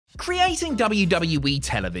Creating WWE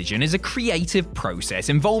television is a creative process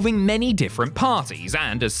involving many different parties,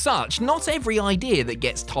 and as such, not every idea that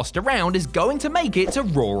gets tossed around is going to make it to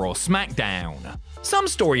Raw or SmackDown. Some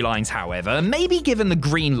storylines, however, may be given the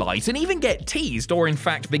green light and even get teased or in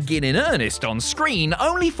fact begin in earnest on screen,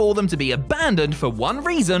 only for them to be abandoned for one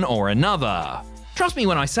reason or another. Trust me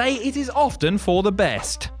when I say it is often for the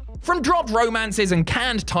best. From dropped romances and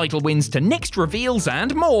canned title wins to nixed reveals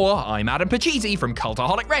and more, I'm Adam Pacitti from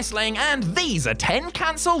Cultaholic Wrestling, and these are 10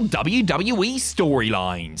 cancelled WWE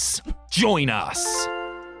storylines. Join us!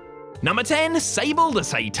 Number 10. Sable the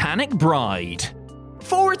Satanic Bride.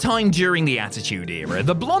 For a time during the Attitude Era,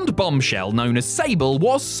 the blonde bombshell known as Sable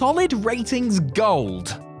was solid ratings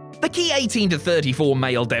gold. The key 18 to 34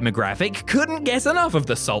 male demographic couldn't get enough of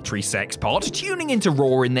the sultry sex pot, tuning into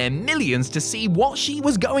Raw in their millions to see what she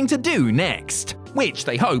was going to do next, which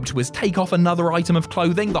they hoped was take off another item of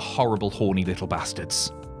clothing, the horrible horny little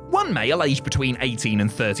bastards. One male aged between 18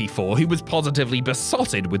 and 34 who was positively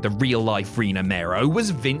besotted with the real-life Rena Mero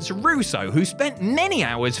was Vince Russo, who spent many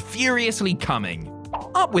hours furiously coming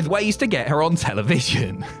up with ways to get her on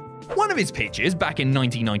television. One of his pitches back in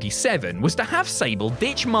 1997 was to have Sable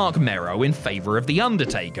ditch Mark Mero in favor of The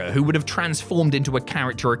Undertaker, who would have transformed into a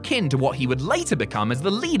character akin to what he would later become as the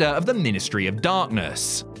leader of the Ministry of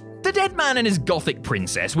Darkness. The dead man and his gothic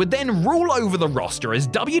princess would then rule over the roster as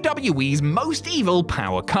WWE's most evil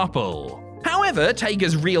power couple. However,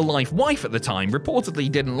 Taker's real-life wife at the time reportedly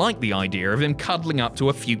didn't like the idea of him cuddling up to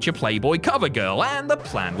a future Playboy cover girl, and the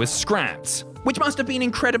plan was scrapped, which must have been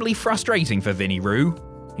incredibly frustrating for Vinnie Roo.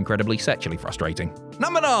 Incredibly sexually frustrating.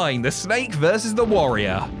 Number 9. The Snake vs. the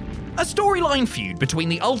Warrior. A storyline feud between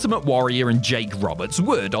the Ultimate Warrior and Jake Roberts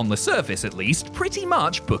would, on the surface at least, pretty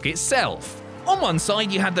much book itself. On one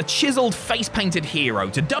side, you had the chiseled, face-painted hero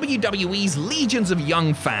to WWE's legions of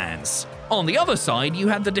young fans. On the other side, you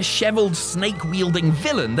had the disheveled, snake-wielding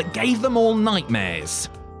villain that gave them all nightmares.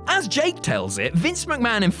 As Jake tells it, Vince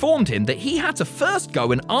McMahon informed him that he had to first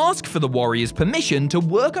go and ask for the Warriors' permission to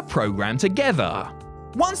work a program together.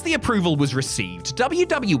 Once the approval was received,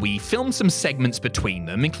 WWE filmed some segments between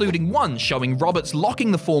them, including one showing Roberts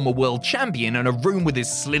locking the former world champion in a room with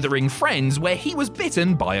his slithering friends where he was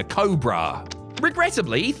bitten by a cobra.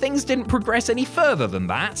 Regrettably, things didn't progress any further than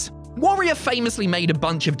that. Warrior famously made a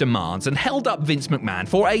bunch of demands and held up Vince McMahon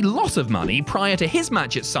for a lot of money prior to his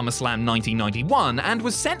match at SummerSlam 1991, and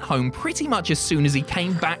was sent home pretty much as soon as he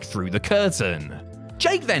came back through the curtain.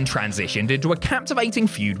 Jake then transitioned into a captivating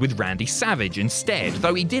feud with Randy Savage instead,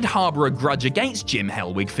 though he did harbour a grudge against Jim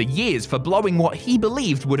Hellwig for years for blowing what he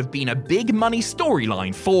believed would have been a big money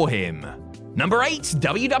storyline for him. Number 8.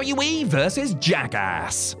 WWE vs.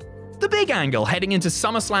 Jackass. The big angle heading into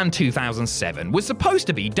SummerSlam 2007 was supposed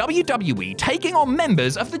to be WWE taking on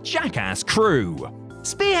members of the Jackass crew.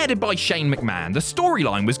 Spearheaded by Shane McMahon, the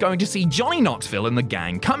storyline was going to see Johnny Knoxville and the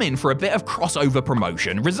gang come in for a bit of crossover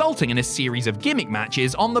promotion, resulting in a series of gimmick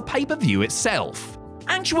matches on the pay-per-view itself.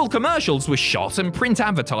 Actual commercials were shot and print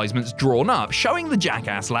advertisements drawn up showing the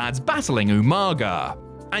Jackass lads battling Umaga.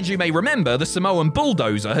 As you may remember, the Samoan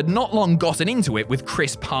Bulldozer had not long gotten into it with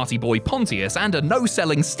Chris Partyboy Pontius and a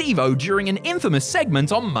no-selling Steve-O during an infamous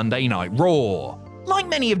segment on Monday Night Raw. Like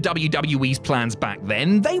many of WWE's plans back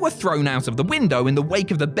then, they were thrown out of the window in the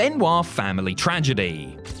wake of the Benoit family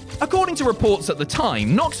tragedy. According to reports at the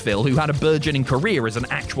time, Knoxville, who had a burgeoning career as an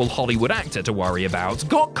actual Hollywood actor to worry about,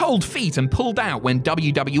 got cold feet and pulled out when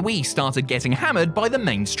WWE started getting hammered by the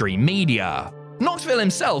mainstream media. Knoxville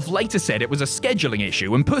himself later said it was a scheduling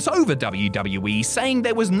issue and put over WWE, saying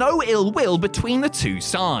there was no ill will between the two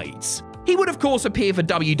sides. He would of course appear for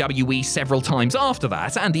WWE several times after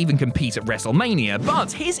that and even compete at WrestleMania,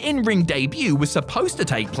 but his in-ring debut was supposed to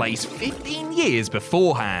take place 15 years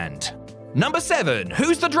beforehand. Number 7.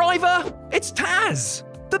 Who's the driver? It's Taz!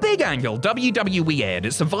 The big angle WWE aired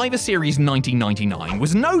at Survivor Series 1999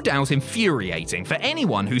 was no doubt infuriating for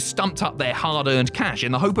anyone who stumped up their hard-earned cash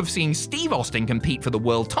in the hope of seeing Steve Austin compete for the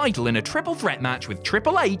world title in a triple threat match with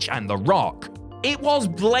Triple H and The Rock. It was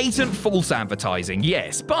blatant false advertising,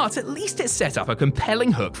 yes, but at least it set up a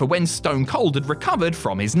compelling hook for when Stone Cold had recovered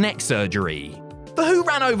from his neck surgery. The Who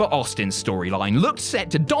Ran Over Austin storyline looked set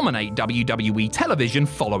to dominate WWE television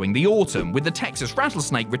following the autumn, with the Texas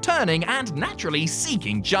Rattlesnake returning and naturally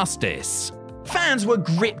seeking justice. Fans were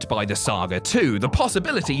gripped by the saga too, the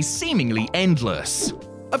possibilities seemingly endless.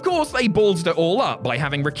 Of course, they ballsed it all up by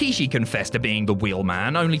having Rikishi confess to being the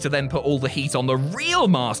wheelman, only to then put all the heat on the real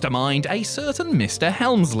mastermind, a certain Mr.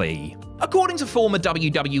 Helmsley. According to former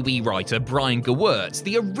WWE writer Brian Gewirtz,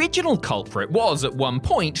 the original culprit was, at one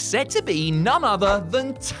point, said to be none other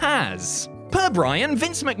than Taz. Per Bryan,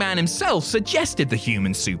 Vince McMahon himself suggested the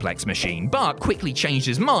human suplex machine, but quickly changed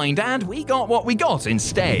his mind and we got what we got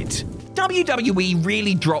instead. WWE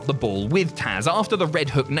really dropped the ball with Taz after the Red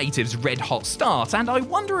Hook native's red-hot start, and I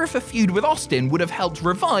wonder if a feud with Austin would have helped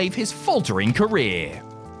revive his faltering career.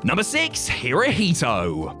 Number 6.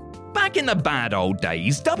 Hirohito. Back in the bad old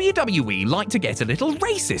days, WWE liked to get a little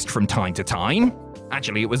racist from time to time.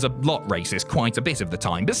 Actually, it was a lot racist quite a bit of the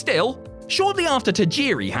time, but still. Shortly after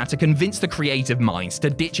Tajiri had to convince the creative minds to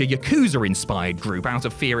ditch a Yakuza-inspired group out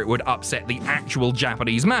of fear it would upset the actual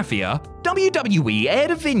Japanese mafia, WWE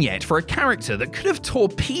aired a vignette for a character that could have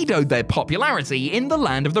torpedoed their popularity in the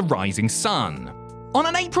land of the rising sun. On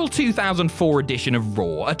an April 2004 edition of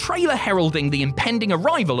Raw, a trailer heralding the impending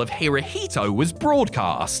arrival of Hirohito was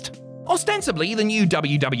broadcast. Ostensibly, the new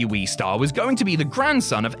WWE star was going to be the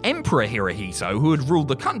grandson of Emperor Hirohito, who had ruled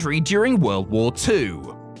the country during World War II.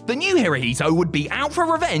 The new Hirohito would be out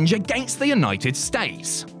for revenge against the United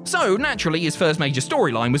States. So, naturally, his first major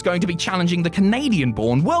storyline was going to be challenging the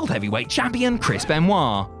Canadian-born World Heavyweight Champion Chris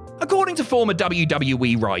Benoit. According to former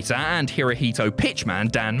WWE writer and Hirohito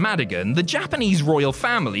pitchman Dan Madigan, the Japanese royal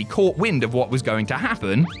family caught wind of what was going to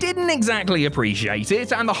happen, didn't exactly appreciate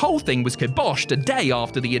it, and the whole thing was kiboshed a day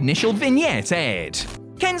after the initial vignette aired.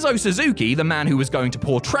 Kenzo Suzuki, the man who was going to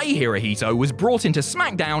portray Hirohito, was brought into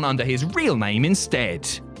SmackDown under his real name instead.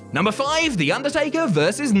 Number 5. The Undertaker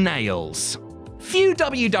vs. Nails. Few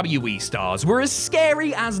WWE stars were as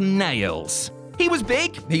scary as Nails. He was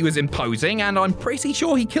big, he was imposing, and I'm pretty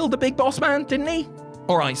sure he killed the big boss man, didn't he?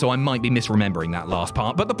 Alright, so I might be misremembering that last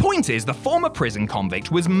part, but the point is the former prison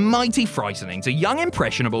convict was mighty frightening to young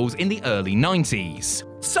impressionables in the early 90s.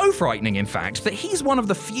 So frightening, in fact, that he's one of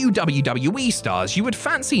the few WWE stars you would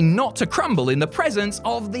fancy not to crumble in the presence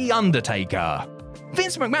of The Undertaker.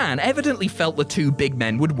 Vince McMahon evidently felt the two big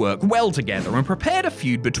men would work well together and prepared a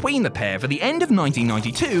feud between the pair for the end of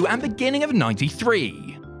 1992 and beginning of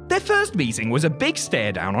 93. Their first meeting was a big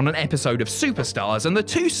stare down on an episode of Superstars, and the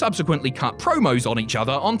two subsequently cut promos on each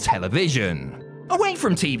other on television. Away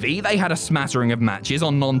from TV, they had a smattering of matches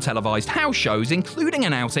on non-televised house shows, including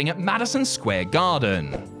an outing at Madison Square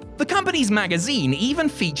Garden. The company's magazine even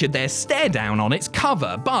featured their stare down on its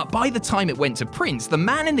cover, but by the time it went to print, the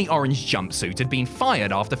man in the orange jumpsuit had been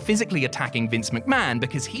fired after physically attacking Vince McMahon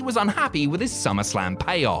because he was unhappy with his SummerSlam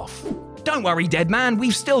payoff. Don't worry, dead man,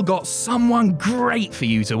 we've still got someone great for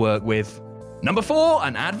you to work with. Number 4,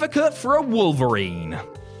 an advocate for a Wolverine.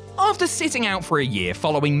 After sitting out for a year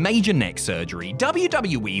following major neck surgery,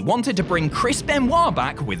 WWE wanted to bring Chris Benoit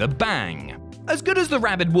back with a bang. As good as the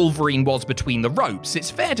rabid Wolverine was between the ropes,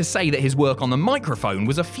 it's fair to say that his work on the microphone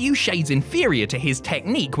was a few shades inferior to his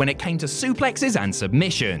technique when it came to suplexes and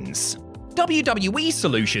submissions. WWE's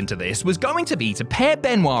solution to this was going to be to pair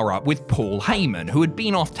Benoit up with Paul Heyman, who had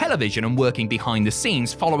been off television and working behind the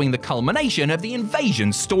scenes following the culmination of the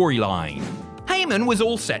Invasion storyline. Heyman was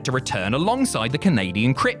all set to return alongside the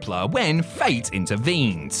Canadian Crippler when fate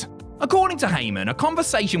intervened. According to Heyman, a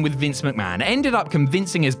conversation with Vince McMahon ended up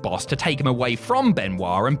convincing his boss to take him away from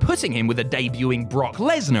Benoit and putting him with a debuting Brock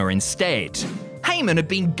Lesnar instead. Heyman had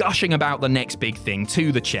been gushing about the next big thing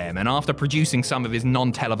to the chairman after producing some of his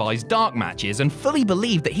non-televised dark matches and fully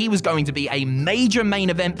believed that he was going to be a major main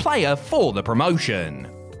event player for the promotion.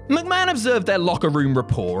 McMahon observed their locker room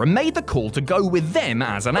rapport and made the call to go with them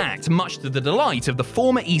as an act, much to the delight of the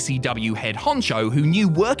former ECW head honcho who knew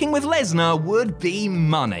working with Lesnar would be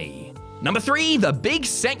money. Number 3, the big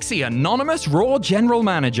sexy anonymous Raw general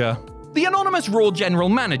manager. The anonymous Raw general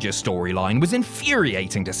manager storyline was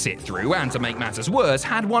infuriating to sit through, and to make matters worse,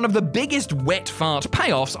 had one of the biggest wet fart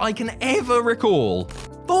payoffs I can ever recall.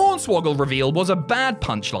 The Hornswoggle reveal was a bad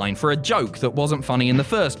punchline for a joke that wasn't funny in the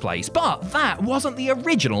first place, but that wasn't the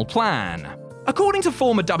original plan. According to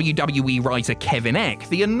former WWE writer Kevin Nash,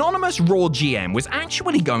 the anonymous Raw GM was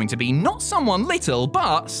actually going to be not someone little,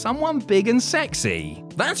 but someone big and sexy.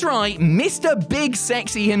 That's right, Mr. Big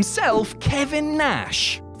Sexy himself, Kevin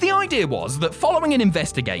Nash. The idea was that following an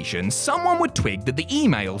investigation, someone would twig that the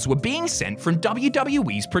emails were being sent from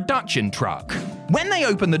WWE's production truck. When they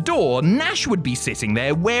opened the door, Nash would be sitting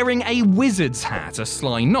there wearing a wizard's hat, a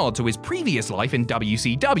sly nod to his previous life in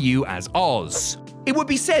WCW as Oz. It would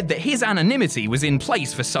be said that his anonymity was in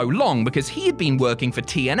place for so long because he had been working for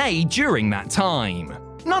TNA during that time.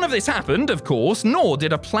 None of this happened, of course, nor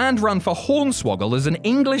did a planned run for Hornswoggle as an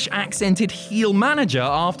English-accented heel manager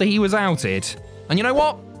after he was outed. And you know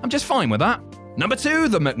what? I'm just fine with that. Number 2,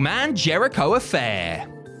 the McMahon-Jericho affair.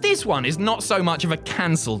 This one is not so much of a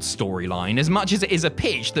cancelled storyline as much as it is a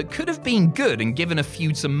pitch that could have been good and given a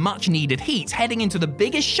feud some much-needed heat heading into the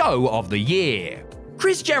biggest show of the year.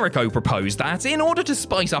 Chris Jericho proposed that, in order to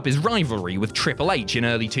spice up his rivalry with Triple H in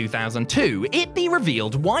early 2002, it be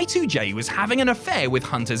revealed Y2J was having an affair with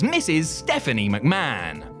Hunter's missus, Stephanie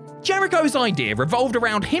McMahon. Jericho's idea revolved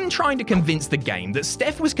around him trying to convince the game that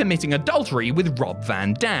Steph was committing adultery with Rob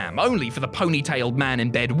Van Dam, only for the ponytailed man in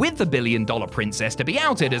bed with the billion-dollar princess to be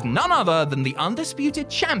outed as none other than the undisputed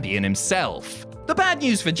champion himself. The bad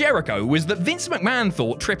news for Jericho was that Vince McMahon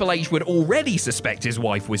thought Triple H would already suspect his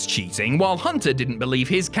wife was cheating, while Hunter didn't believe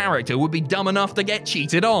his character would be dumb enough to get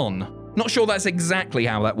cheated on. Not sure that's exactly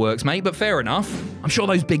how that works, mate, but fair enough. I'm sure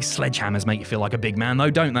those big sledgehammers make you feel like a big man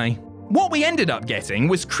though, don't they? What we ended up getting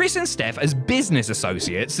was Chris and Steph as business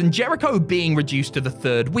associates and Jericho being reduced to the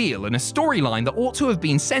third wheel in a storyline that ought to have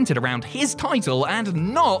been centered around his title and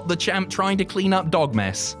not the champ trying to clean up dog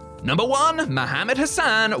mess. Number 1. Muhammad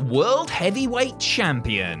Hassan, World Heavyweight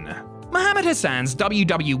Champion. Muhammad Hassan's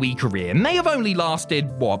WWE career may have only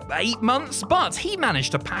lasted, 8 months, but he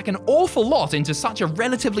managed to pack an awful lot into such a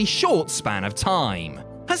relatively short span of time.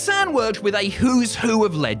 Hassan worked with a who's who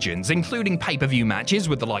of legends, including pay-per-view matches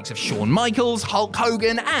with the likes of Shawn Michaels, Hulk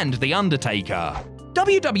Hogan, and The Undertaker.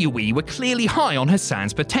 WWE were clearly high on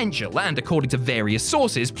Hassan's potential and, according to various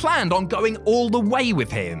sources, planned on going all the way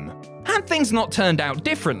with him. Had things not turned out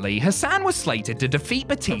differently, Hassan was slated to defeat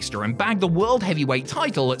Batista and bag the World Heavyweight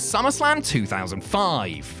title at SummerSlam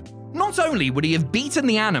 2005. Not only would he have beaten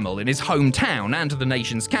the Animal in his hometown and the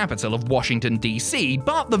nation's capital of Washington, D.C.,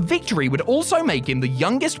 but the victory would also make him the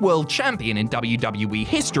youngest world champion in WWE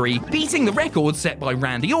history, beating the record set by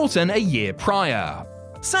Randy Orton a year prior.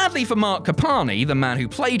 Sadly for Mark Capani, the man who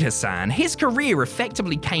played Hassan, his career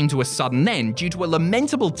effectively came to a sudden end due to a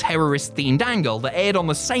lamentable terrorist-themed angle that aired on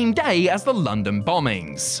the same day as the London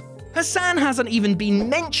bombings. Hassan hasn't even been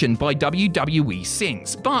mentioned by WWE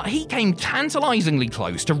since, but he came tantalizingly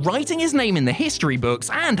close to writing his name in the history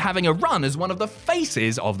books and having a run as one of the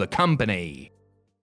faces of the company.